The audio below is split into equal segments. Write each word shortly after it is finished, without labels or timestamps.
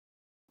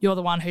you're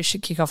the one who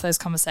should kick off those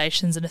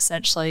conversations and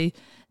essentially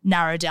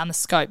narrow down the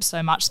scope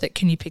so much that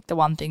can you pick the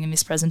one thing in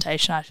this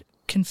presentation I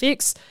can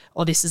fix,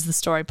 or this is the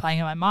story playing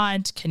in my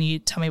mind, can you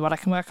tell me what I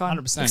can work on,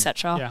 100%.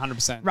 etc. Yeah,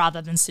 100%. Rather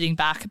than sitting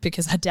back,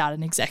 because I doubt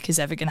an exec is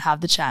ever going to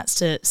have the chance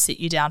to sit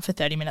you down for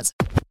 30 minutes.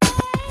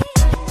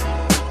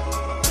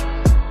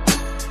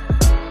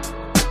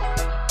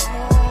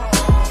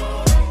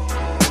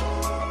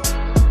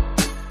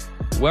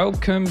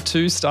 Welcome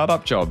to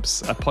Startup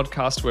Jobs, a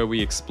podcast where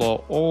we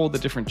explore all the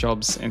different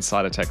jobs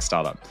inside a tech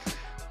startup.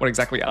 What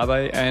exactly are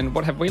they, and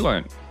what have we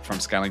learned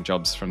from scaling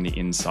jobs from the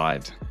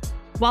inside?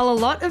 While a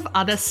lot of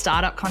other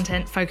startup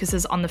content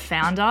focuses on the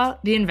founder,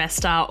 the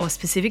investor, or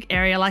specific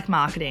area like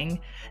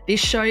marketing, this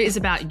show is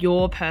about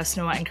your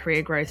personal and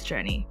career growth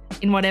journey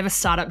in whatever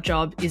startup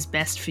job is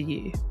best for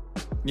you.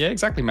 Yeah,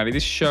 exactly, Maddie.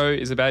 This show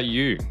is about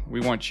you.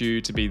 We want you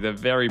to be the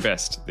very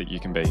best that you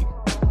can be.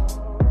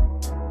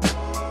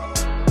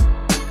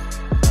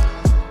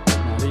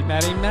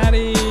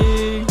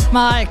 Maddie.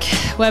 Mike,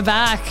 we're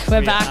back.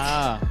 We're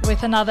back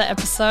with another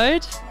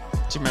episode. Do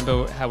you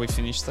remember how we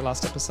finished the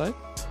last episode?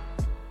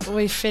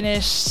 We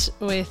finished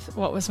with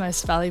what was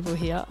most valuable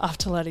here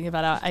after learning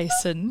about our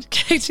ace and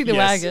kicking the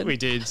wagon. Yes, we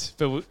did.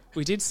 But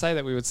we did say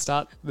that we would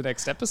start the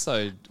next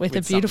episode with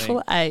a beautiful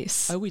something.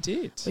 ace. Oh, we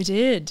did. We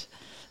did.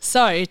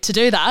 So to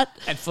do that...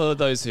 And for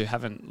those who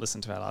haven't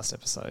listened to our last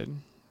episode...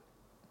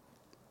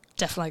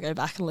 Definitely go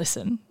back and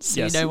listen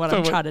so yes, you know what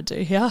I'm trying to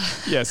do here.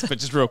 Yes, but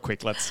just real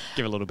quick, let's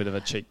give a little bit of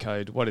a cheat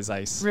code. What is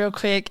ACE? Real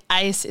quick,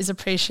 ACE is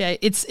appreciate.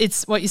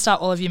 It's what you start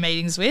all of your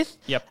meetings with.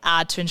 Yep.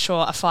 To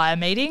ensure a fire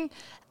meeting.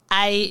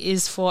 A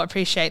is for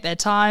appreciate their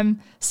time.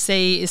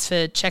 C is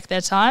for check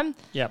their time.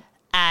 Yep.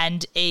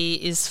 And E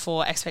is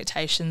for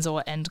expectations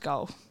or end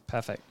goal.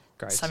 Perfect.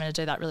 Great. So I'm going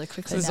to do that really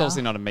quickly. So this is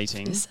obviously not a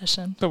meeting. This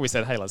session. But we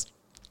said, hey, let's do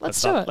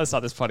it. Let's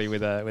start this potty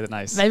with an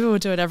ACE. Maybe we'll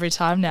do it every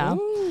time now.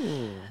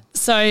 Ooh.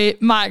 So,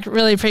 Mike,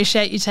 really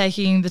appreciate you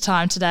taking the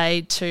time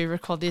today to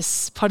record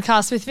this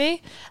podcast with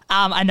me.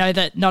 I know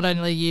that not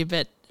only you,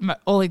 but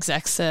all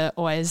execs are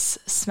always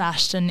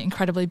smashed and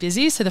incredibly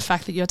busy. So the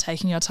fact that you're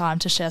taking your time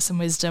to share some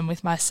wisdom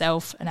with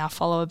myself and our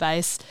follower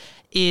base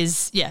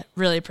is,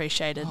 really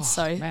appreciated.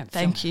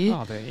 Thank you.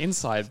 Oh, the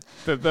inside,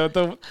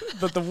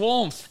 the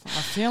warmth.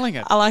 I'm feeling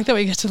it. I like that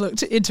we get to look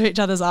into each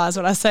other's eyes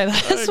when I say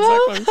that as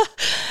well. Exactly.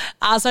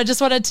 So I just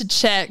wanted to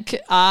check.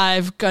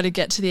 I've got to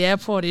get to the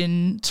airport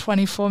in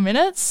 24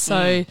 minutes.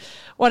 So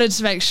wanted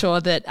to make sure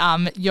that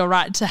you're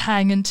right to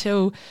hang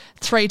until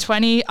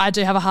 3:20. I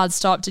do have a hard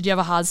stop. Did you have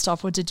a hard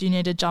stop or did you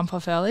need to jump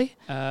off early?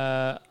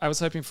 I was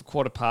hoping for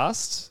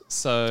 15:15.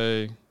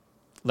 So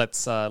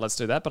let's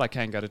do that. But I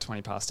can go to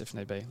 20 past if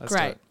need be. Let's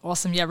Great. do it.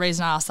 Awesome. Yeah,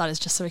 reason I asked that is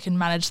just so we can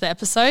manage the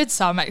episode.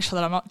 So I'll make sure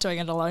that I'm not doing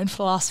it alone for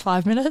the last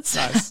 5 minutes.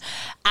 Nice.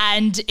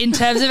 And in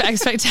terms of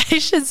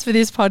expectations for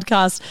this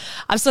podcast,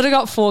 I've sort of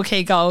got 4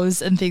 key goals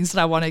and things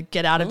that I want to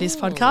get out of this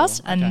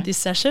podcast and this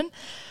session.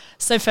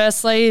 So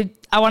firstly,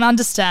 I want to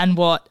understand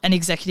what an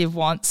executive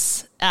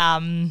wants,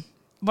 out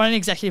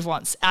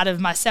of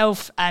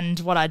myself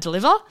and what I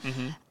deliver.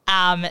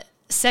 Mm-hmm.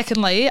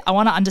 Secondly, I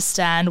want to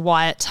understand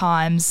why at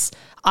times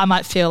I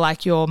might feel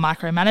like you're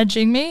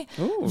micromanaging me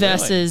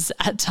versus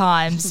at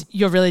times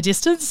you're really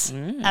distant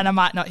and I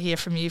might not hear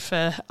from you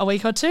for a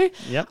week or two.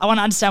 Yep. I want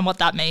to understand what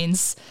that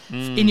means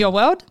in your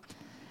world.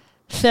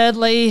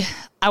 Thirdly,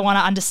 I want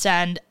to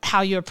understand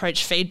how you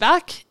approach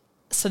feedback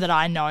so that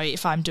I know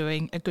if I'm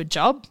doing a good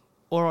job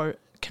or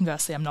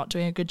conversely I'm not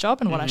doing a good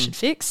job and what I should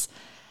fix.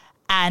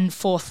 And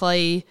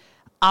fourthly,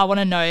 I want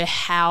to know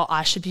how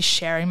I should be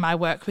sharing my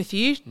work with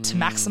you to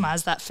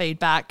maximize that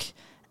feedback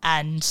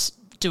and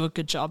do a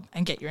good job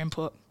and get your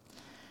input.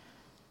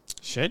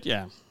 Shit,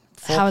 yeah.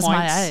 4 How was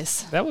my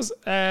ace? That was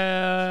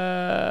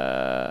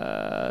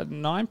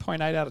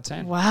 9.8 out of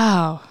 10.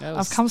 Wow.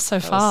 I've come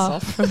so far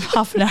from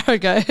half an hour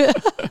ago.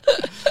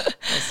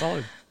 That's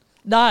solid.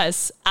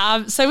 Nice.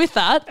 So with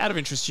that... Out of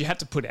interest, you had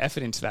to put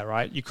effort into that,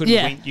 right? You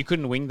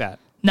couldn't wing that.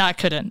 No, I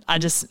couldn't. I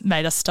just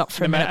made us stop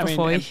for a minute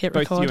before we hit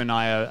record. Both you and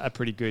I are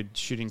pretty good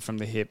shooting from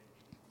the hip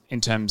in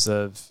terms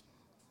of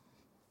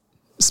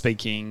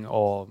speaking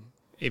or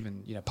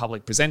even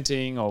public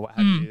presenting or what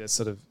have you. That's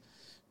sort of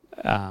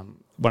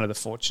one of the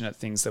fortunate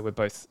things that we're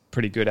both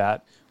pretty good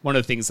at. One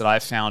of the things that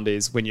I've found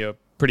is when you're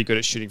pretty good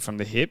at shooting from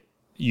the hip,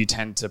 you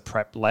tend to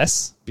prep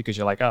less because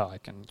you're like, I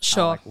can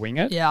wing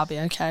it. Yeah, I'll be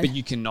okay. But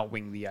you cannot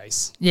wing the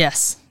ace.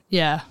 Yes.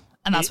 Yeah.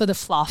 And that's where the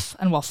fluff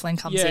and waffling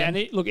comes in. Yeah, and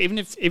even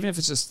if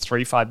it's just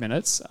 3-5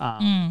 minutes,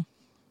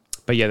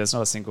 but yeah, there's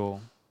not a single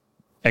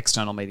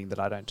external meeting that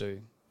I don't do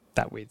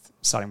that with,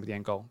 starting with the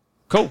end goal.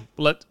 Cool.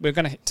 We're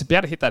going to be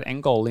able to hit that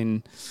end goal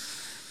in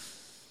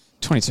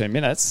 22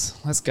 minutes.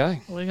 Let's go.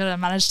 We're going to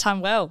manage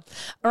time well.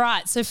 All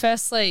right. So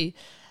firstly,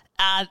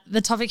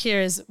 the topic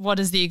here is what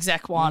does the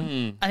exec want?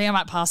 I think I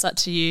might pass that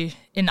to you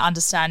in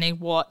understanding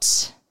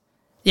what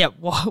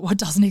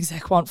does an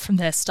exec want from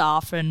their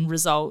staff and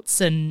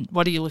results, and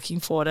what are you looking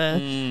for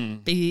to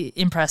be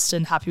impressed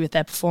and happy with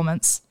their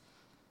performance?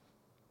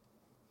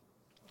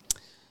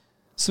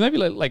 So maybe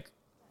like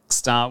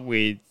start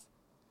with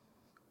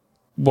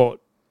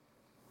what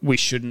we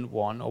shouldn't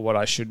want or what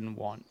I shouldn't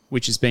want,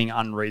 which is being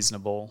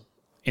unreasonable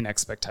in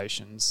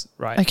expectations,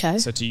 right? Okay.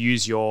 So to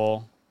use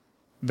your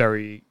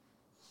very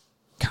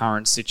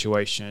current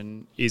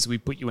situation is we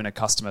put you in a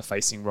customer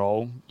facing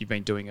role. You've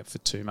been doing it for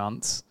 2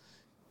 months.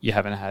 You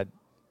haven't had,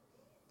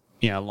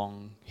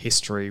 long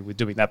history with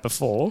doing that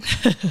before.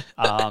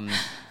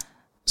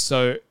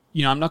 So,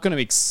 I'm not going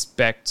to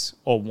expect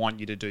or want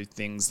you to do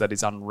things that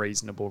is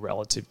unreasonable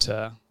relative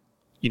to,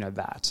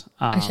 that.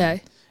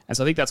 Okay. And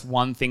so I think that's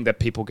one thing that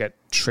people get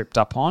tripped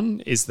up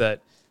on is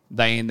that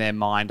they in their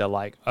mind are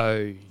like,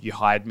 oh, you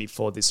hired me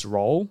for this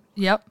role.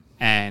 Yep.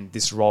 And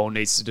this role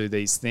needs to do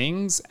these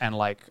things. And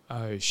like,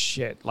 oh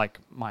shit, like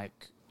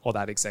Mike or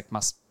that exec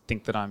must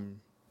think that I'm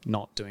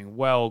not doing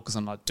well because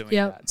I'm not doing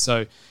that.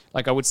 So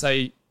like I would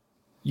say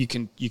you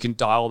can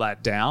dial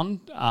that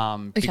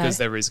down because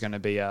there is going to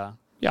be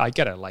I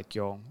get it. Like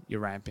you're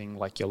ramping,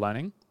 like you're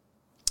learning.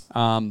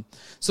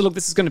 So look,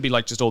 this is going to be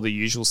like just all the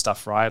usual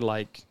stuff, right?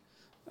 Like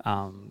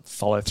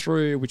follow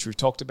through, which we've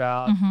talked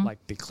about,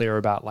 like be clear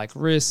about like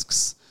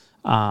risks.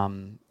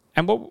 And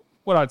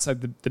what I'd say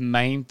the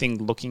main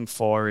thing looking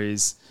for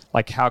is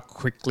like how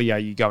quickly are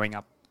you going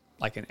up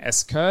like an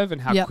S curve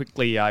and how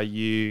quickly are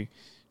you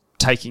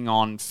taking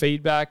on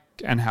feedback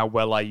and how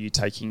well are you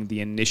taking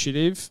the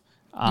initiative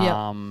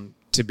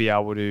to be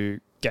able to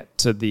get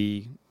to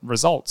the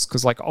results.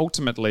 Because like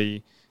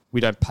ultimately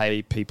we don't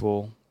pay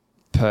people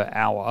per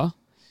hour.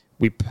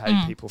 We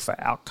pay people for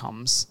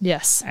outcomes.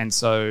 Yes. And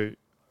so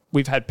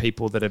we've had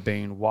people that have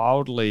been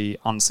wildly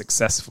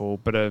unsuccessful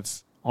but have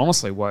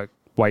honestly worked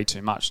way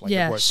too much. Like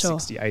they've worked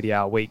 60,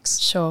 80-hour weeks.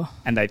 Sure.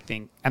 And they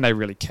think, and they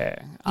really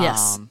care.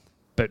 Yes.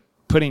 But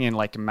putting in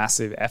like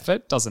massive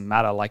effort doesn't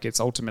matter. Like it's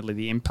ultimately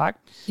the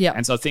impact. Yeah.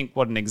 And so I think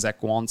what an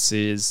exec wants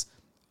is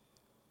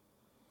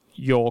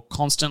you're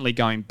constantly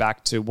going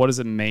back to what does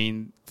it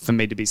mean for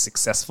me to be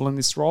successful in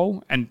this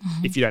role? And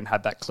if you don't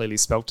have that clearly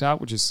spelt out,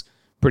 which is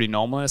pretty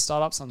normal in a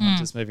startup, sometimes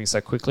it's moving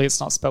so quickly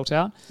it's not spelt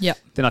out. Yeah.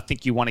 Then I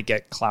think you want to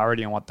get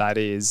clarity on what that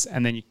is.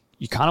 And then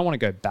you kind of want to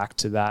go back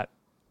to that,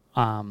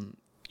 on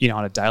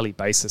a daily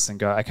basis and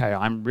go, okay,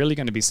 I'm really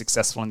going to be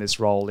successful in this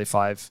role if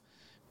I've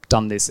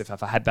done this, if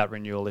I've had that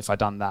renewal, if I've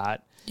done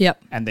that.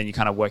 Yep. And then you're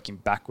kind of working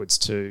backwards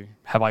to,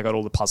 have I got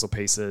all the puzzle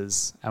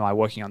pieces? Am I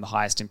working on the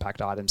highest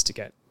impact items to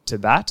get to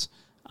that?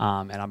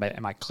 And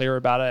am I clear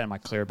about it? Am I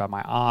clear about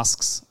my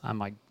asks?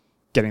 Am I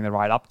getting the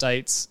right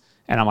updates?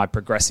 And am I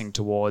progressing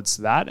towards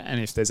that?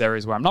 And if there's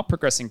areas where I'm not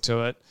progressing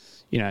to it,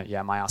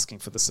 am I asking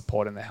for the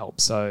support and the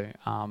help? So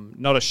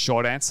not a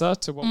short answer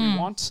to what we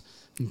want,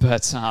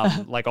 but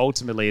like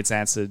ultimately it's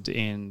answered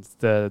in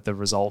the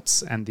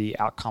results and the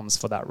outcomes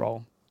for that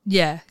role.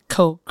 Yeah,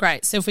 cool,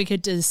 great. So if we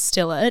could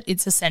distill it,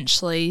 it's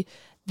essentially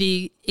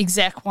the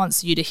exec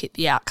wants you to hit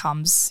the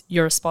outcomes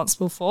you're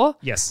responsible for.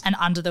 Yes. And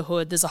under the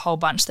hood, there's a whole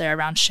bunch there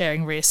around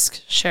sharing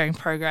risk, sharing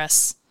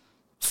progress,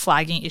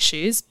 flagging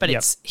issues, but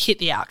it's hit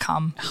the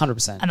outcome.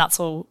 100%. And that's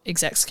all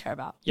execs care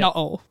about. Not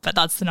all, but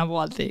that's the number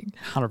one thing.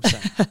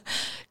 100%.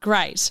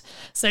 Great.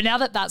 So now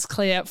that that's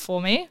clear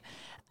for me,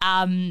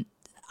 I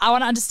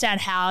want to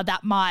understand how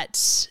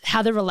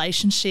the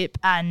relationship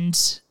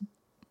and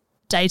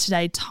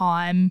day-to-day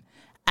time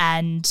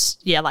and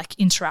like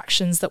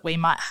interactions that we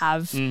might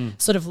have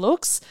sort of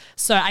looks.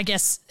 So I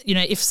guess,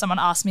 if someone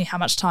asked me how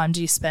much time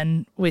do you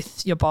spend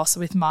with your boss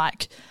or with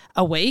Mike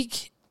a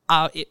week,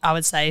 I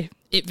would say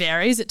it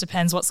varies. It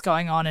depends what's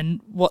going on and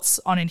what's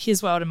on in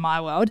his world and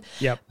my world.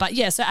 Yep. But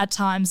yeah, so at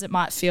times it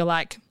might feel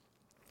like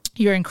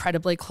you're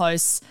incredibly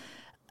close.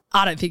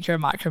 I don't think you're a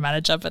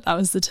micromanager, but that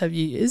was the term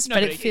you used. No,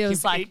 but it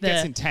feels like it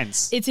gets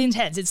intense. It's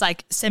intense. It's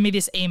like, send me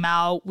this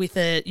email with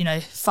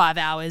 5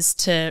 hours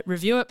to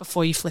review it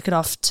before you flick it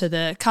off to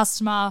the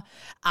customer.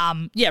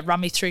 Run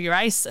me through your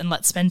ACE and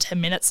let's spend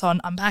 10 minutes on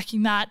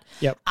unpacking that.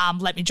 Yep.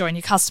 Let me join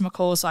your customer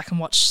call so I can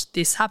watch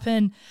this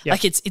happen. Yep.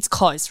 Like it's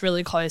close,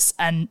 really close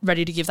and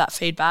ready to give that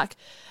feedback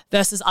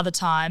versus other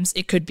times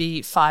it could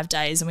be 5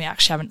 days and we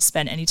actually haven't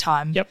spent any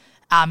time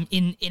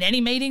in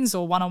any meetings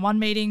or one-on-one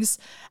meetings.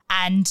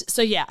 And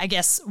so, I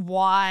guess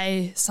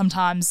why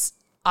sometimes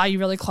are you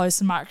really close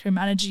and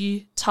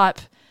micromanage type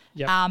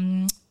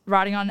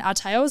riding on our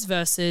tails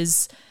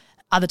versus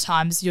other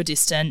times you're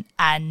distant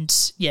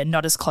and,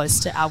 not as close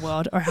to our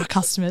world or our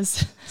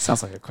customers.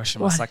 Sounds like a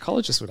question my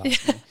psychologist would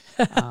ask me.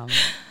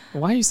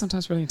 Why are you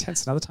sometimes really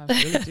intense and other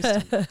times really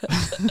distant?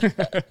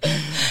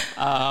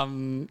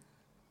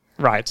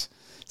 Right.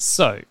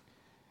 So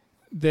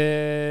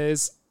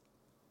there's...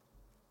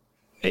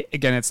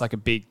 Again, it's like a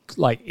big,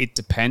 it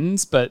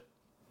depends, but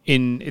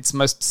in its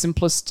most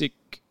simplistic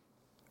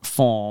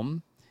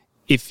form,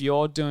 if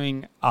you're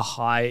doing a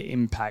high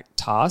impact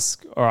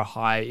task or a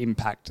high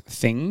impact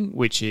thing,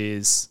 which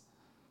is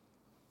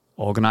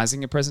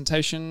organizing a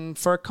presentation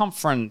for a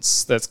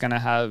conference that's going to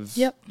have,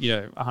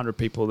 100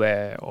 people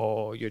there,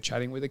 or you're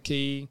chatting with a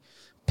key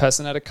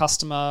person at a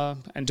customer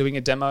and doing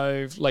a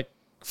demo,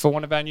 for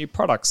one of our new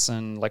products.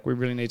 And we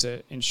really need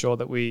to ensure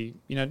that we,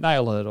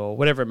 nail it or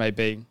whatever it may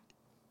be.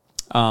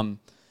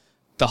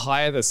 The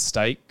higher the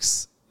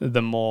stakes,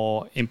 the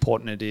more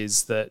important it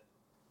is that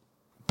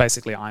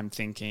basically I'm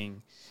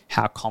thinking,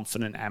 how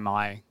confident am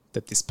I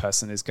that this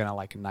person is going to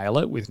like nail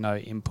it with no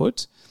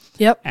input.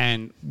 Yep.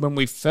 And when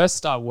we first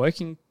start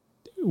working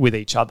with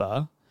each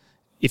other,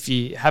 if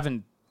you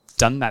haven't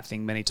done that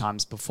thing many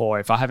times before,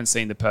 if I haven't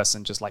seen the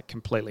person just like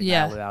completely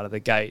nail it out of the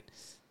gate,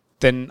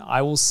 then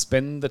I will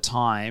spend the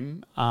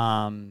time,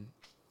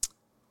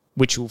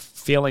 which will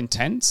feel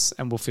intense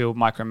and will feel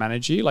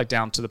micromanagey, like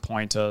down to the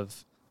point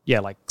of,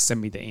 like send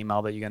me the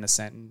email that you're going to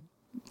send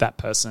that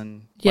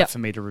person like, for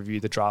me to review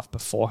the draft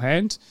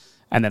beforehand.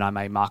 And then I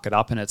may mark it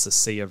up and it's a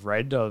sea of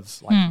red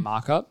of like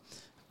markup.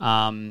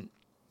 And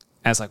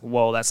it's like,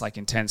 whoa, that's like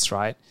intense,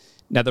 right?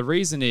 Now, the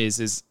reason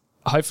is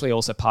hopefully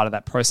also part of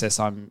that process,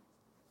 I'm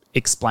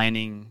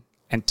explaining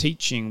and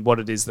teaching what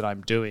it is that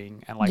I'm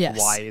doing and like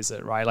why is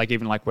it, right? Like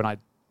even like when I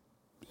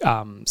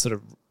sort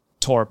of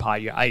tore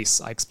apart your ACE,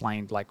 I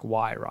explained like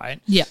why,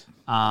 right? Yeah.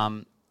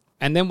 And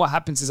then what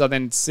happens is I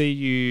then see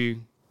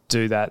you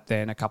do that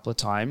then a couple of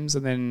times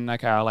and then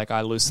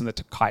I loosen the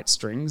kite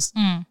strings.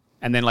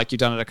 And then like you've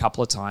done it a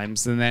couple of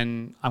times and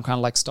then I'm kind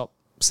of like, stop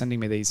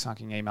sending me these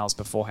fucking emails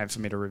beforehand for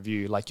me to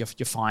review. Like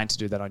you're fine to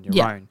do that on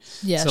your own.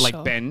 Yeah, so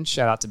like Ben,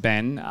 shout out to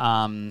Ben.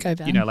 Go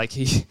Ben. You know, like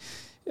he's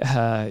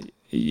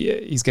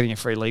getting a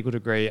free legal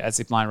degree at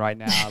Zipline right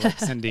now, like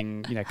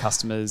sending,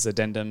 customers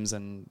addendums,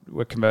 and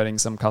we're converting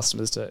some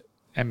customers to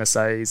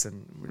MSAs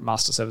and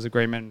master service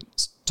agreement.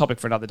 It's a topic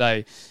for another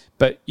day.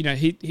 But,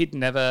 he'd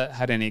never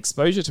had any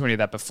exposure to any of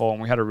that before.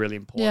 And we had a really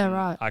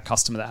important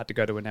customer that had to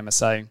go to an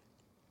MSA.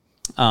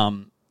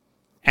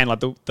 And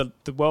like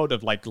the world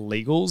of like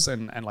legals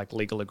and like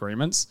legal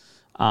agreements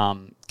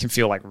can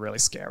feel like really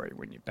scary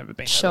when you've never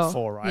been there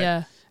before, right?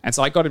 Yeah. And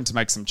so I got him to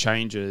make some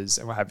changes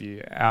and what have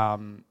you.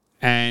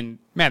 And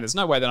man, there's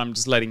no way that I'm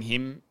just letting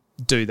him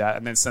do that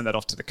and then send that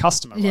off to the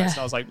customer, right? So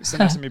I was like, send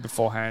that to me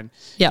beforehand.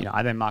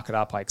 I then mark it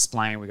up, I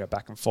explain, we go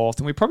back and forth.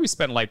 And we probably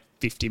spent like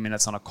 50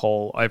 minutes on a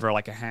call over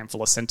like a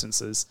handful of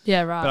sentences.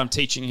 Yeah, right. But I'm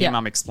teaching him,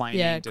 I'm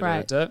explaining.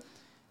 Great. And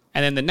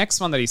then the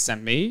next one that he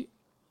sent me,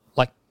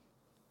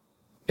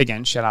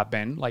 again, shout out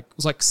Ben, like it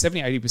was like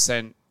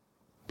 70-80%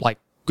 like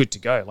good to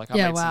go. Like I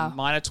made some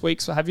minor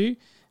tweaks, what have you.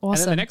 Awesome. And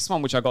then the next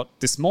one, which I got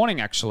this morning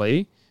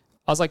actually,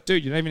 I was like,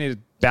 dude, you don't even need to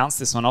bounce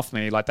this one off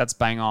me. Like that's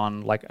bang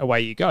on, like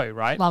away you go,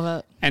 right? Love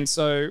it. And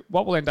so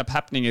what will end up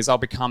happening is I'll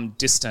become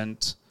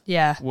distant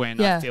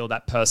when I feel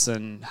that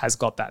person has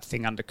got that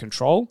thing under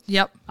control.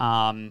 Yep.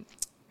 And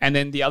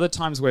then the other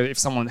times where if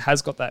someone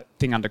has got that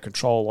thing under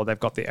control or they've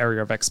got the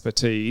area of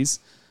expertise,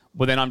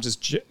 well, then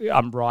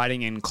I'm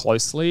riding in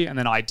closely. And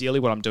then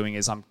ideally what I'm doing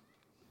is I'm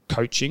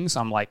coaching.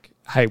 So I'm like,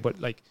 hey, we're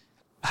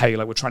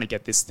trying to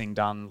get this thing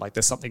done. Like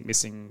there's something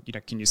missing,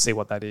 can you see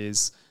what that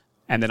is?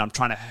 And then I'm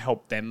trying to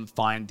help them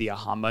find the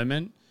aha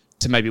moment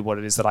to maybe what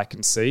it is that I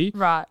can see.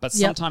 Right. But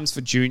sometimes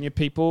for junior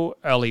people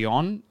early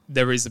on,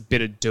 there is a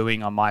bit of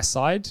doing on my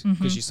side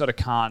because you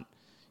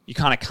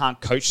kind of can't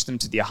coach them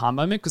to the aha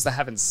moment because they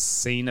haven't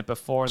seen it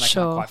before and they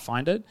can't quite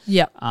find it.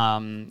 Yeah.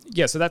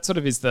 So that sort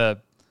of is the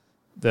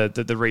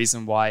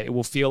reason why it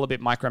will feel a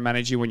bit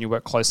micromanagey when you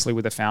work closely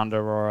with a founder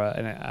or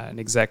an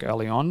exec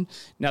early on.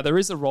 Now, there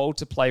is a role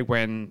to play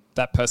when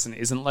that person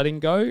isn't letting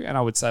go. And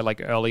I would say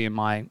like early in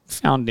my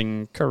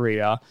founding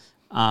career,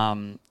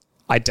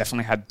 I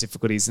definitely had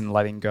difficulties in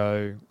letting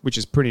go, which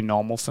is pretty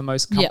normal for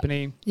most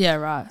company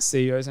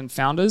CEOs and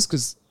founders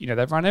because,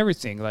 they've run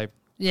everything.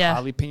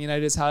 Highly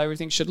opinionated is how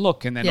everything should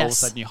look. And then all of a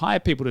sudden you hire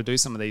people to do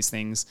some of these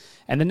things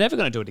and they're never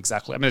going to do it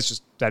exactly. I mean,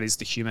 that is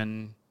the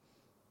human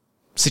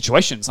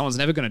situation. Someone's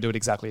never going to do it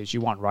exactly as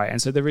you want, right?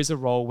 And so there is a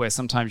role where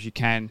sometimes you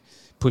can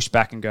push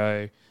back and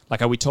go,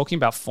 like, are we talking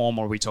about form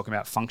or are we talking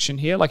about function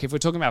here? Like, if we're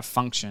talking about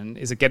function,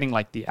 is it getting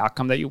like the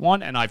outcome that you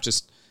want? And I've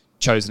just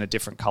chosen a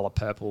different color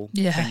purple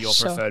than your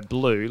preferred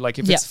blue. Like,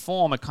 if it's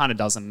form, it kind of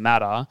doesn't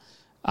matter.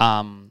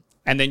 And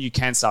then you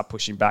can start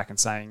pushing back and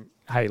saying,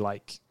 hey,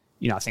 like,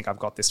 I think I've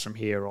got this from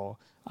here or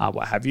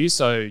what have you.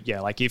 So,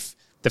 like if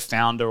the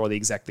founder or the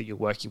exec that you're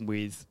working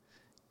with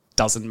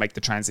doesn't make the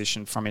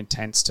transition from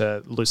intense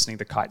to loosening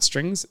the kite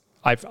strings.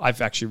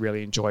 I've actually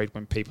really enjoyed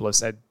when people have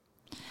said,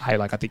 hey,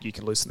 like I think you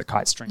can loosen the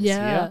kite strings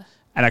here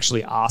and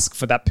actually ask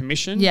for that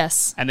permission.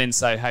 Yes. And then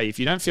say, hey, if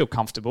you don't feel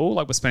comfortable,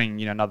 like we're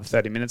spending, another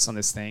 30 minutes on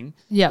this thing.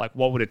 Yeah. Like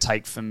what would it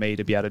take for me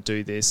to be able to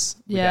do this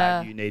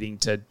without you needing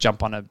to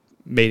jump on a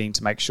meeting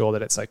to make sure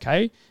that it's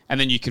okay? And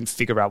then you can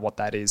figure out what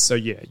that is. So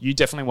you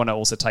definitely want to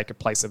also take a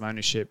place of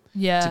ownership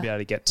to be able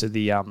to get to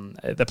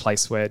the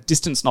place where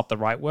distance, not the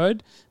right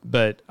word,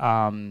 but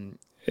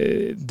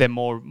they're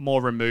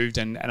more removed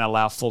and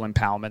allow full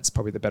empowerment is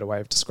probably the better way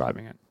of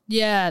describing it.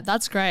 Yeah,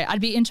 that's great.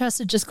 I'd be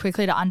interested just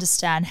quickly to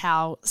understand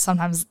how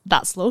sometimes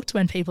that's looked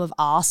when people have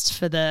asked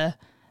for the,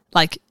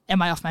 like,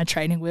 am I off my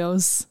training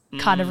wheels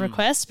kind of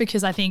request,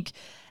 because I think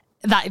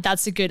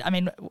that's a good, I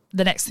mean,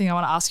 the next thing I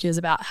want to ask you is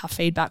about how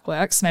feedback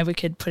works. Maybe we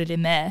could put it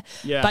in there.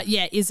 Yeah. But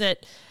is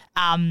it,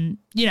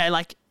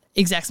 like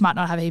execs might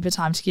not have a heap of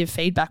time to give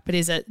feedback, but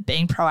is it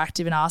being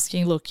proactive and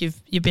asking, look,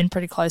 you've been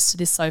pretty close to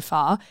this so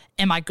far.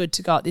 Am I good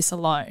to go at this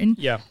alone?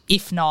 Yeah.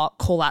 If not,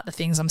 call out the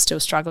things I'm still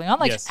struggling on.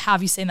 Like, Yes. how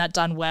have you seen that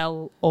done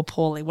well or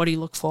poorly? What do you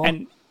look for?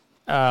 And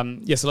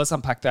so let's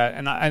unpack that.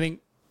 And I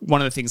think one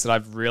of the things that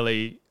I've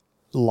really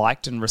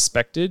liked and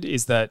respected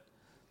is that,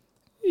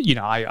 you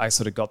know, I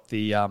sort of got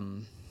the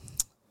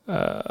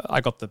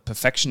I got the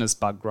perfectionist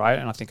bug, right?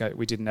 And I think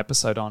we did an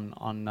episode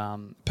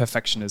on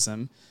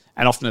perfectionism,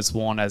 and often it's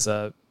worn as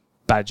a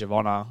badge of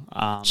honor.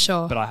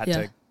 Sure. But I had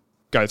to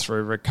go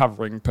through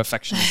recovering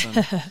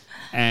perfectionism.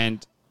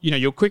 And, you know,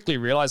 you'll quickly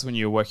realize when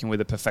you're working with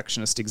a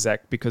perfectionist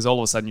exec, because all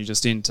of a sudden you're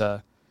just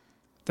into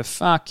the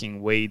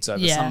fucking weeds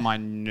over some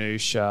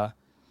minutia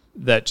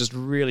that just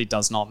really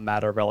does not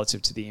matter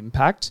relative to the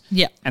impact.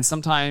 Yeah. And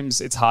sometimes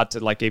it's hard to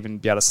like even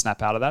be able to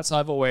snap out of that. So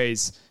I've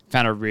always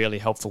found it really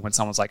helpful when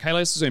someone's like, hey,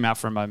 let's zoom out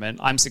for a moment.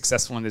 I'm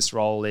successful in this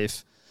role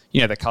if,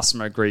 you know, the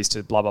customer agrees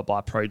to blah, blah,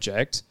 blah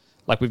project.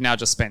 Like we've now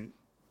just spent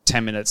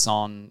 10 minutes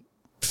on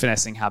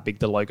finessing how big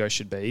the logo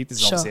should be. This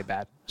is obviously a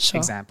bad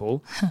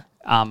example.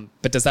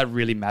 But does that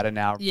really matter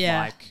now?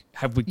 Yeah. Like,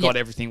 have we got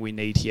everything we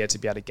need here to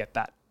be able to get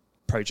that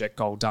project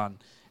goal done?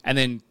 And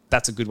then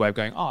that's a good way of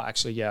going, oh,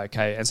 actually, yeah,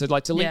 okay. And so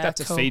like to link that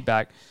to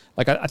feedback,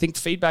 like I think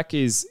feedback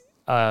is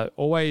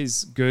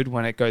always good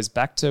when it goes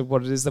back to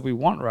what it is that we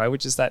want, right?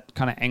 Which is that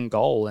kind of end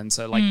goal. And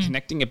so like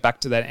connecting it back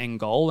to that end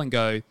goal and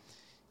go,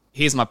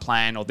 here's my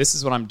plan, or this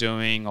is what I'm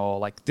doing, or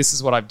like this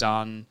is what I've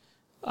done.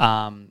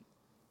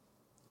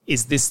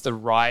 Is this the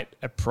right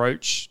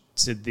approach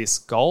to this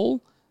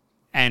goal?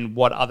 And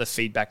what other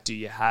feedback do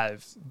you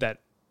have that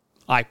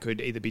I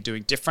could either be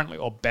doing differently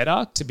or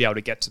better to be able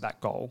to get to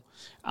that goal?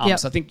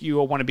 So I think you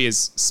all want to be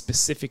as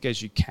specific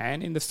as you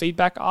can in the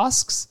feedback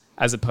asks,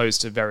 as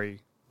opposed to very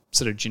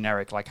sort of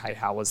generic, like, hey,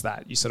 how was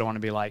that? You sort of want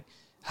to be like,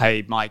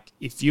 hey, Mike,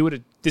 if you were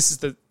to, this is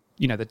the,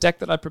 you know, the deck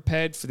that I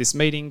prepared for this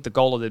meeting, the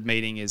goal of the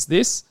meeting is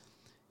this.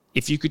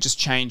 If you could just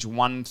change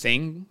one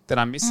thing that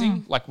I'm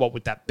missing, like what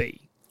would that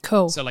be?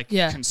 Cool. So like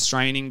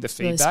constraining the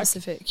feedback. Really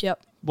specific,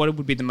 What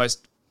would be the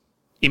most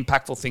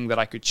impactful thing that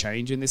I could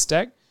change in this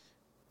deck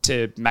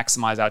to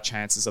maximize our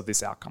chances of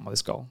this outcome or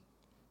this goal?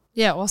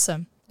 Yeah,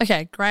 awesome.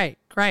 Okay, great.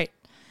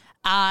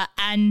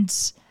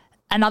 And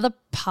another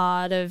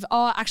part of,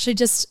 actually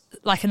just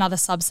like another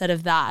subset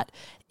of that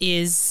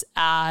is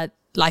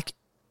like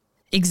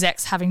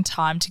execs having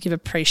time to give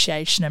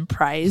appreciation and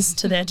praise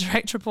to their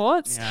direct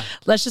reports. Yeah.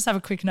 Let's just have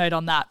a quick note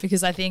on that,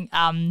 because I think,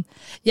 I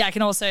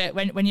can also,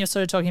 when you're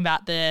sort of talking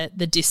about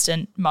the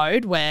distant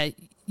mode where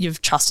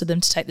you've trusted them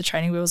to take the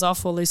training wheels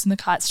off or loosen the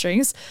kite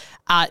strings,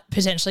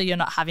 potentially you're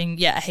not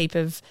having a heap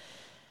of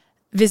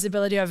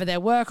visibility over their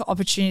work,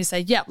 opportunity to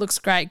say, yep, looks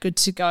great, good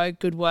to go,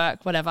 good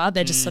work, whatever.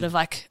 They're just sort of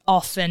like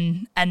off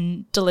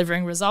and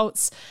delivering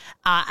results.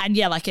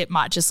 Like it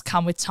might just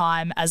come with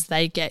time as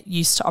they get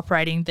used to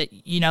operating,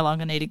 that you no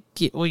longer need to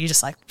get, or you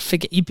just like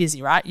forget you're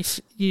busy, right?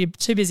 You're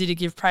too busy to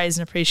give praise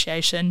and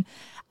appreciation.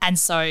 And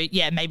so,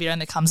 maybe it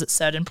only comes at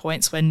certain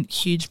points when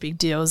huge big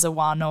deals are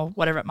won or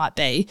whatever it might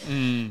be.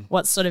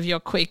 What's sort of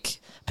your quick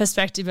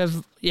perspective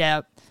of,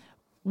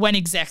 when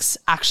execs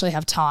actually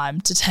have time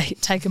to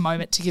take a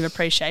moment to give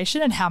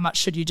appreciation, and how much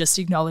should you just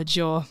acknowledge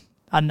you're,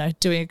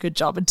 doing a good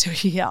job until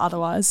you hear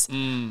otherwise?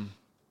 Yeah,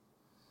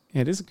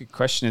 it is a good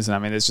question, isn't it? I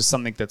mean, there's just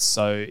something that's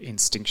so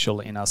instinctual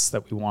in us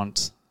that we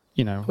want,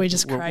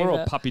 we're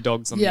all puppy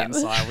dogs on the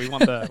inside. We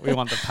want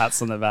the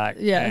pats on the back.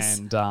 Yes.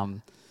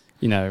 And,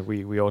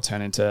 we all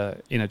turn into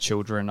inner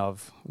children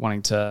of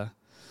wanting to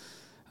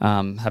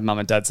have mum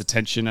and dad's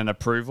attention and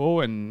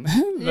approval, and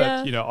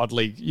that,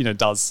 oddly,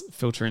 does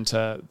filter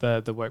into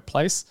the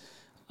workplace.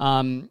 So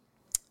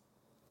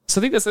I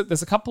think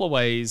there's a couple of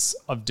ways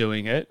of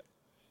doing it,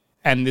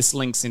 and this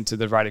links into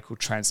the radical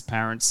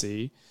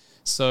transparency.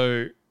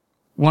 So,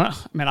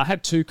 I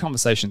had 2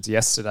 conversations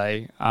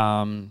yesterday,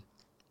 and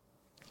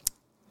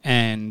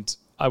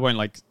I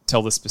won't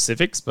tell the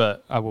specifics,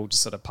 but I will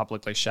just sort of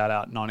publicly shout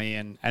out Noni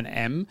and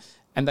Em,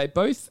 and they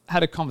both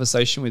had a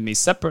conversation with me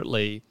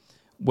separately,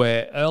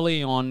 where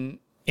early on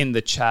in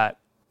the chat,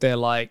 they're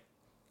like,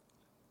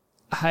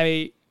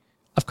 hey,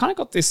 I've kind of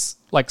got this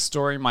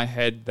story in my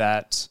head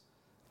that,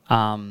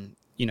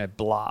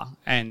 blah.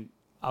 And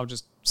I'll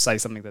just say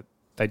something that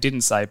they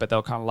didn't say, but they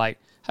were kind of like,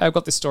 hey, I've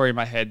got this story in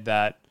my head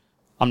that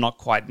I'm not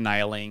quite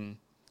nailing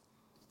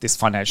this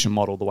financial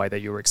model the way that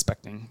you were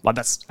expecting.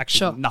 That's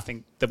actually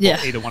nothing that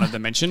either one of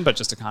them mentioned, but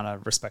just to kind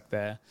of respect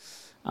their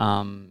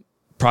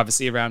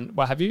privacy around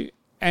what have you.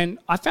 And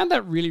I found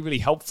that really, really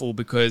helpful,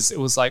 because it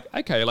was like,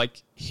 okay,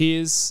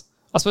 here's,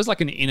 I suppose,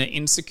 an inner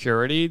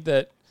insecurity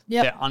that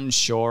they're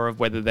unsure of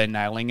whether they're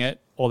nailing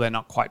it, or they're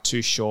not quite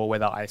too sure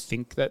whether I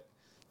think that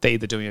they're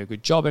either doing a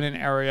good job in an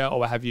area or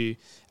what have you.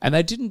 And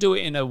they didn't do it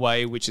in a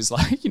way which is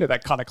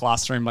that kind of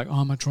classroom,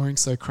 oh, my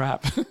drawing's so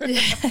crap. So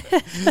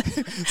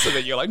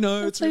that you're like,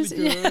 no, it's really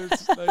good.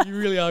 No, you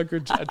really are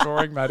good at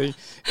drawing, Maddie.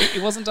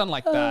 It wasn't done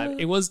like that.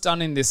 It was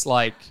done in this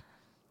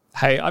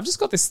hey, I've just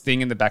got this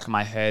thing in the back of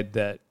my head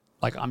that,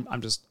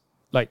 I'm just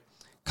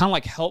kind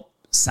of help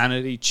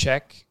sanity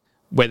check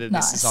whether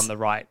this is on the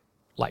right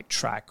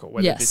track, or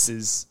whether this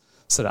is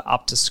sort of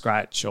up to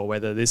scratch, or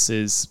whether this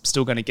is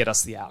still going to get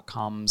us the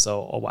outcomes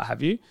or what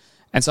have you.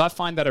 And so I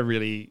find that a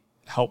really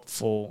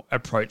helpful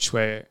approach,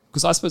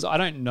 because I suppose I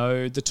don't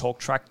know the talk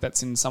track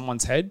that's in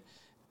someone's head,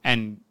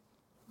 and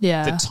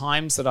the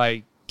times that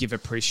I give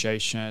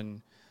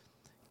appreciation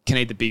can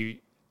either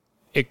be,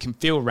 it can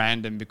feel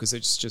random because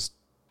it's just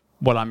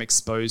what I'm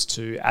exposed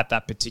to at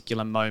that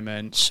particular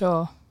moment.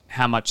 Sure.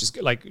 How much is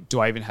like, do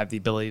I even have the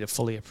ability to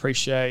fully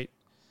appreciate,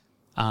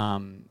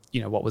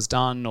 what was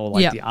done or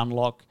like the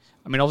unlock?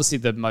 I mean, obviously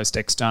the most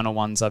external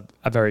ones are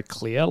very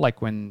clear.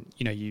 Like when,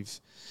 you've,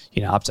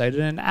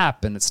 updated an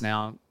app and it's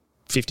now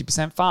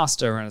 50%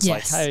 faster and it's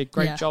like, hey,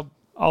 great job,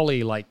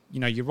 Ollie. Like,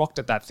 you rocked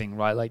at that thing,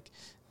 right? Like,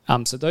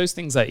 so those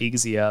things are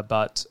easier,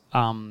 but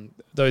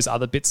those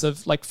other bits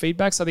of like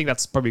feedbacks, I think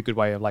that's probably a good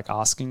way of like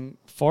asking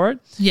for it.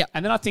 Yeah.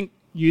 And then I think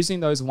using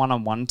those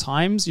one-on-one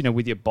times,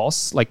 with your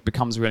boss, like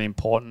becomes really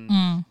important.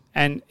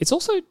 And it's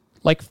also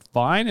like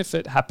fine if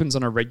it happens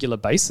on a regular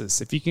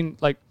basis. If you can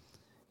like,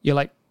 you're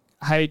like,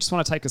 hey, just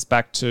want to take us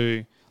back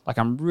to like,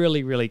 I'm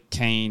really, really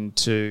keen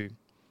to,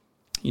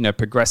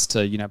 progress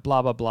to,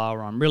 blah, blah, blah,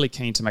 or I'm really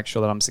keen to make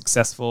sure that I'm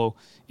successful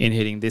in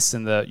hitting this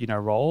in the,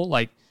 role.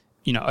 Like,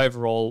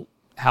 overall,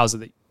 how's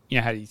it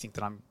that, how do you think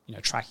that I'm,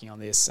 tracking on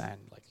this and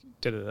like,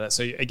 da-da-da.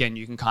 So again,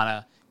 you can kind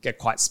of get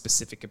quite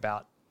specific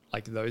about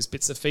like those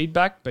bits of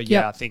feedback. But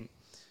I think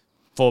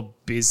for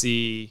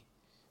busy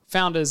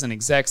founders and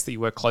execs that you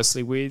work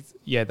closely with,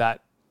 that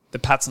the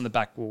pats on the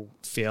back will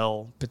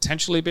feel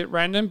potentially a bit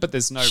random, but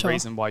there's no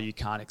reason why you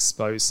can't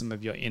expose some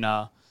of your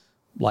inner,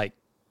 like,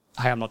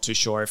 hey, I'm not too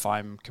sure if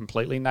I'm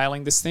completely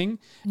nailing this thing.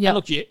 Yeah. And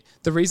look,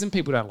 the reason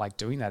people don't like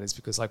doing that is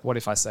because, like, what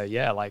if I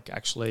say, like,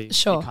 actually,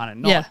 you're kind of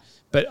not. Yeah.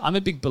 But I'm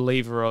a big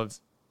believer of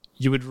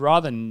you would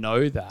rather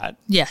know that.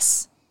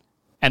 Yes.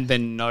 And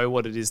then know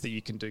what it is that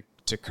you can do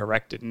to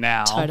correct it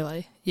now.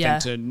 Totally. Yeah.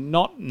 Than to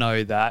not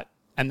know that.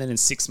 And then in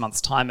 6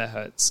 months' time, it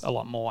hurts a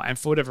lot more. And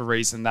for whatever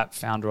reason, that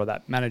founder or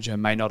that manager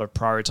may not have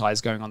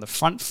prioritized going on the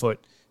front foot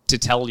to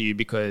tell you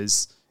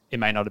because it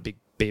may not be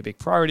a big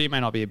priority, it may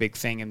not be a big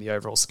thing in the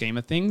overall scheme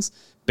of things,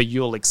 but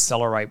you'll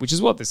accelerate, which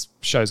is what this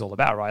show's all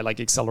about, right? Like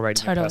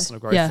accelerating your personal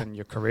growth and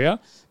your career.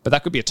 But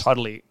that could be a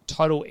total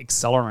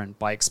accelerant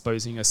by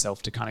exposing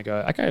yourself to kind of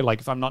go, okay,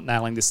 like if I'm not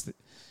nailing this,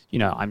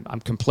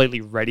 I'm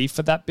completely ready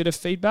for that bit of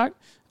feedback.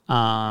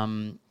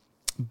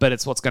 But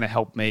it's what's going to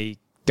help me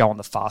go on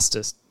the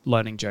fastest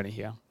learning journey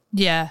here.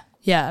 Yeah,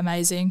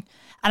 amazing.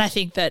 And I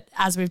think that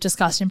as we've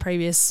discussed in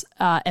previous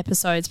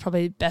episodes,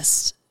 probably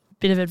best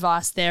bit of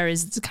advice there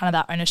is kind of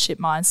that ownership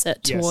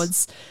mindset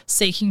towards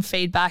seeking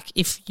feedback.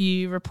 If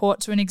you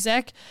report to an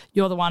exec,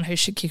 you're the one who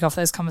should kick off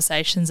those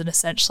conversations and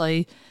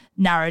essentially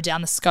narrow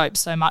down the scope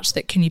so much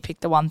that can you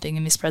pick the one thing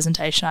in this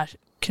presentation I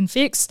can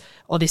fix,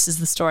 or this is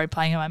the story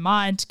playing in my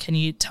mind, can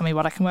you tell me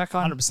what I can work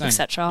on, 100%.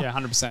 etc. Yeah,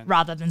 100%.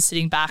 Rather than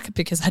sitting back,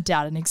 because I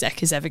doubt an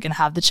exec is ever going to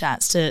have the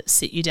chance to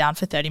sit you down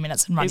for 30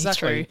 minutes and run you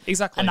through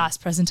a nice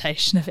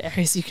presentation of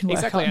areas you can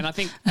work on. And I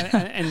think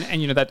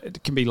and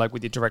that can be like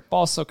with your direct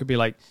boss, or it could be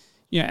like,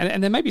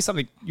 and there may be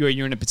something you're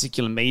in a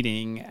particular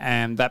meeting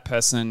and that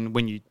person,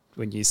 when you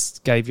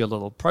gave your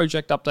little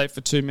project update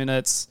for 2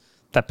 minutes,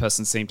 that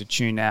person seemed to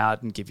tune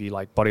out and give you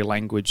like body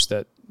language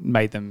that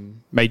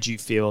made you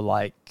feel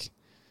like,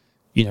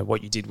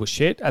 what you did was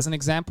shit, as an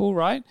example,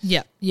 right?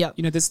 Yeah.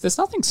 There's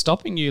nothing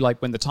stopping you,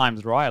 like when the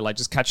time's right, like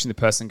just catching the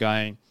person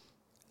going,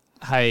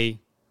 hey,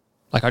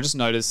 like I just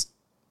noticed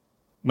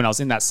when I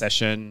was in that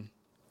session,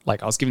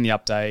 like I was giving the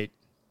update,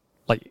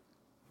 like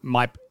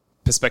my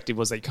perspective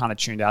was that you kind of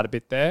tuned out a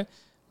bit there.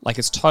 Like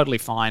it's totally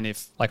fine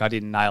if like I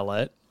didn't nail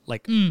it.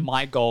 Like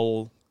my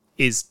goal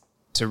is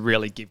to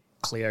really give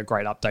clear,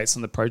 great updates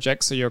on the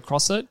project so you're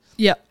across it.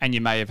 Yeah. And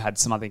you may have had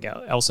something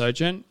else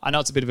urgent. I know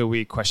it's a bit of a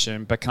weird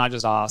question, but can I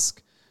just ask,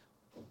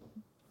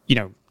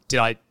 did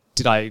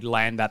I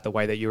land that the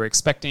way that you were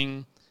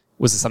expecting?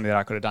 Was there something that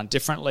I could have done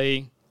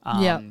differently?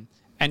 And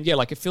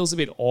like it feels a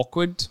bit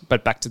awkward,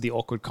 but back to the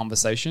awkward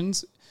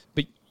conversations.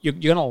 But you're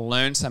going to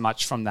learn so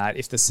much from that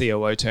if the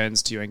COO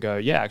turns to you and go,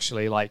 yeah,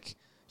 actually, like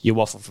you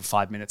waffled for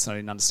 5 minutes and I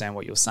didn't understand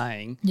what you're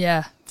saying.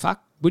 Yeah.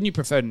 Fuck, wouldn't you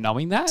prefer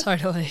knowing that?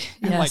 Totally.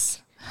 And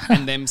yes.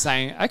 And them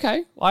saying,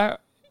 okay,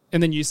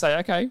 and then you say,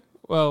 okay,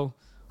 well,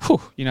 I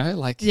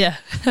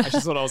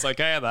just thought I was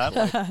okay at that.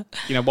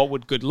 Like, what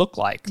would good look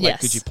like? Like,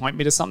 could you point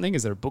me to something?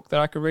 Is there a book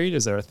that I could read?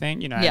 Is there a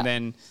thing? And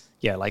then,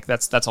 like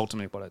that's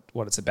ultimately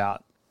what it's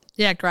about.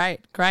 Yeah,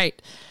 great.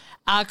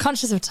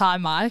 Conscious of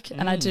time, Mike,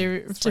 and I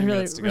do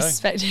really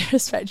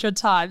respect your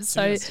time.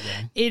 So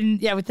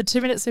with the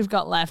 2 minutes we've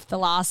got left, the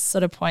last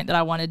sort of point that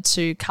I wanted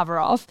to cover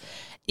off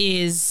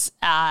is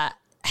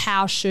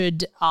how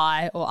should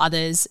I or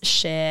others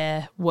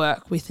share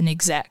work with an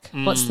exec?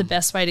 What's the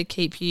best way to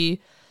keep you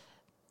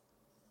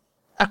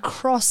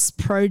across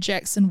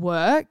projects and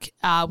work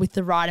with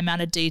the right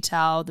amount of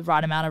detail, the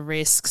right amount of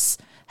risks?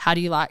 How do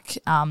you like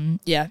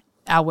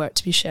our work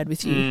to be shared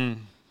with you?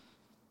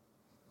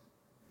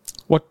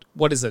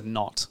 What is it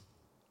not?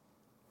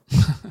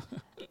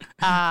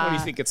 What do you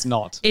think it's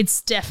not?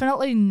 It's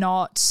definitely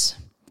not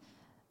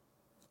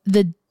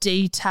the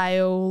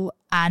detail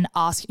and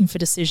asking for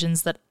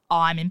decisions that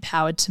I'm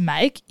empowered to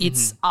make.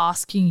 It's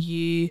asking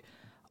you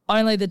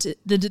only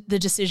the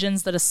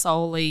decisions that are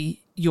solely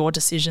your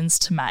decisions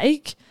to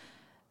make.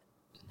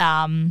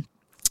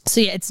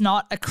 So yeah, it's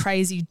not a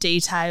crazy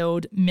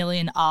detailed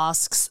million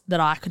asks that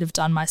I could have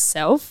done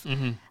myself.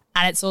 And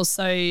it's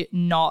also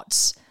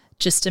not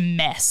just a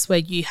mess where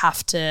you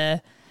have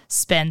to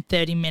spend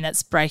 30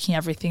 minutes breaking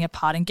everything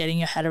apart and getting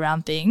your head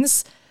around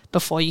things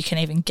before you can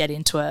even get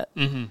into it.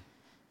 Yes,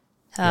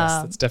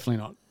 that's definitely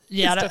not.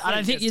 Yeah, I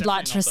don't think you'd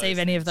like to receive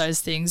any of those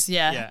things.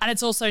 Yeah. And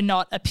it's also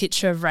not a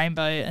picture of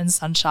rainbow and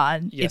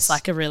sunshine. Yes. It's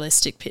like a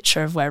realistic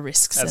picture of where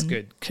risks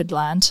could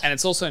land. And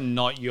it's also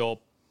not your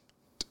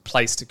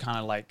place to kind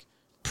of like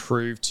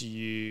prove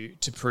to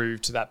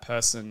that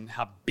person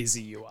how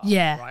busy you are.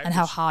 Yeah, right? and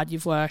how hard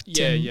you've worked.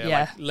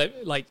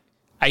 Like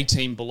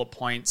 18 bullet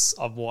points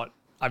of what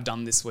I've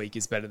done this week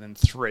is better than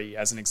 3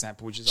 as an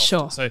example, which is often.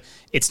 Sure. So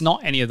it's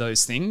not any of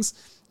those things.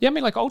 Yeah, I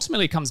mean, like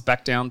ultimately it comes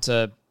back down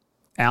to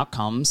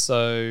outcomes.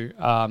 So,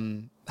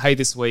 hey,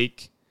 this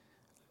week,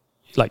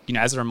 like, you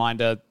know, as a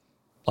reminder,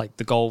 like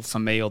the goal for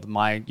me or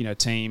my,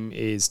 team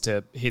is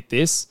to hit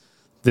this.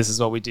 This is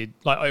what we did.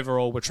 Like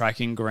overall, we're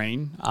tracking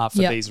green for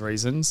these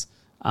reasons.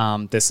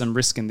 There's some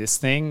risk in this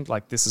thing.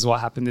 Like this is what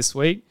happened this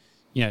week.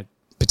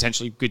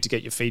 Potentially good to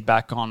get your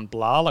feedback on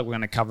blah. Like we're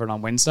going to cover it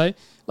on Wednesday.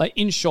 Like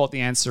in short,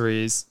 the answer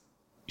is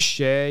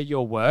share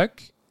your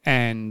work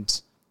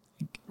and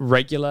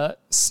regular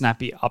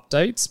snappy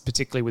updates,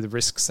 particularly with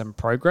risks and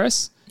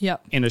progress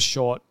in a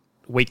short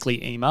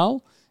weekly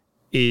email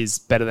is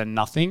better than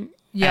nothing.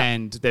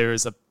 And there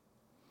is a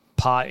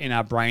part in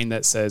our brain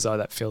that says, oh,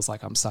 that feels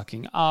like I'm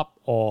sucking up,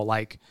 or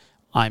like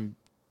I'm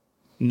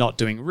not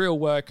doing real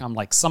work. I'm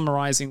like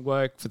summarizing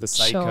work for the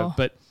sake of,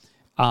 but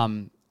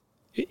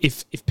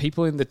if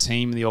people in the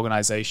team, the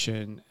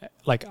organization,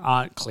 like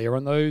aren't clear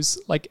on those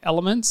like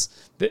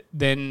elements,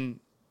 then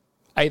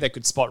A, they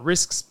could spot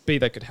risks, B,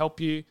 they could help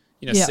you,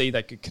 C,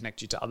 they could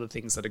connect you to other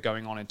things that are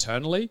going on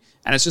internally.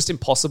 And it's just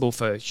impossible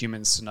for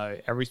humans to know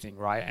everything,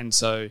 right? And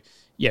so,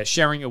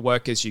 sharing your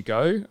work as you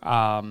go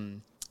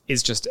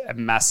is just a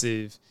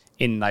massive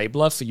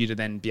enabler for you to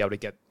then be able to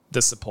get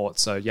the support.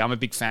 So, I'm a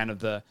big fan of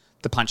the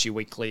Punchy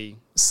Weekly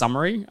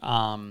summary.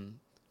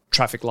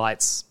 Traffic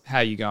lights, how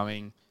are you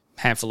going?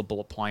 Handful of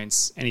bullet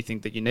points, anything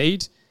that you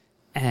need.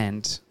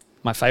 And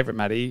my favorite,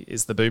 Maddie,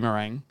 is the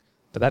boomerang,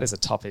 but that is a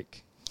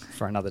topic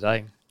for another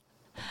day.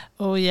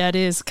 Oh, yeah, it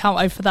is. Can't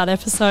wait for that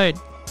episode.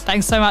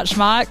 Thanks so much,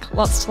 Mike.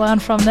 Lots to learn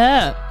from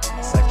there.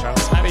 Safe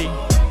travels, Maddie.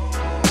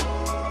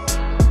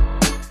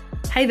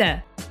 Hey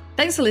there.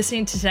 Thanks for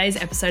listening to today's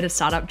episode of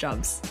Startup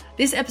Jobs.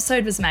 This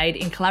episode was made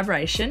in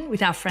collaboration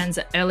with our friends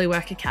at Early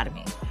Work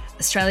Academy,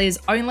 Australia's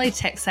only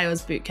tech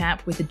sales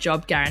bootcamp with a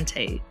job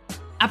guarantee.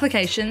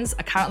 Applications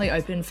are currently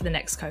open for the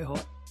next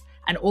cohort,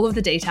 and all of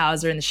the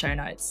details are in the show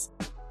notes.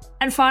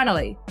 And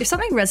finally, if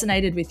something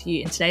resonated with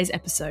you in today's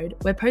episode,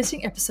 we're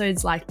posting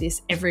episodes like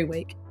this every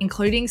week,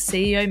 including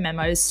CEO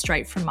memos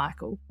straight from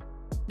Michael.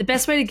 The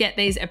best way to get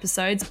these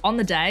episodes on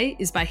the day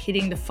is by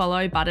hitting the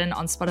follow button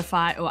on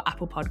Spotify or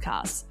Apple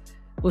Podcasts.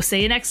 We'll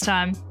see you next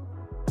time.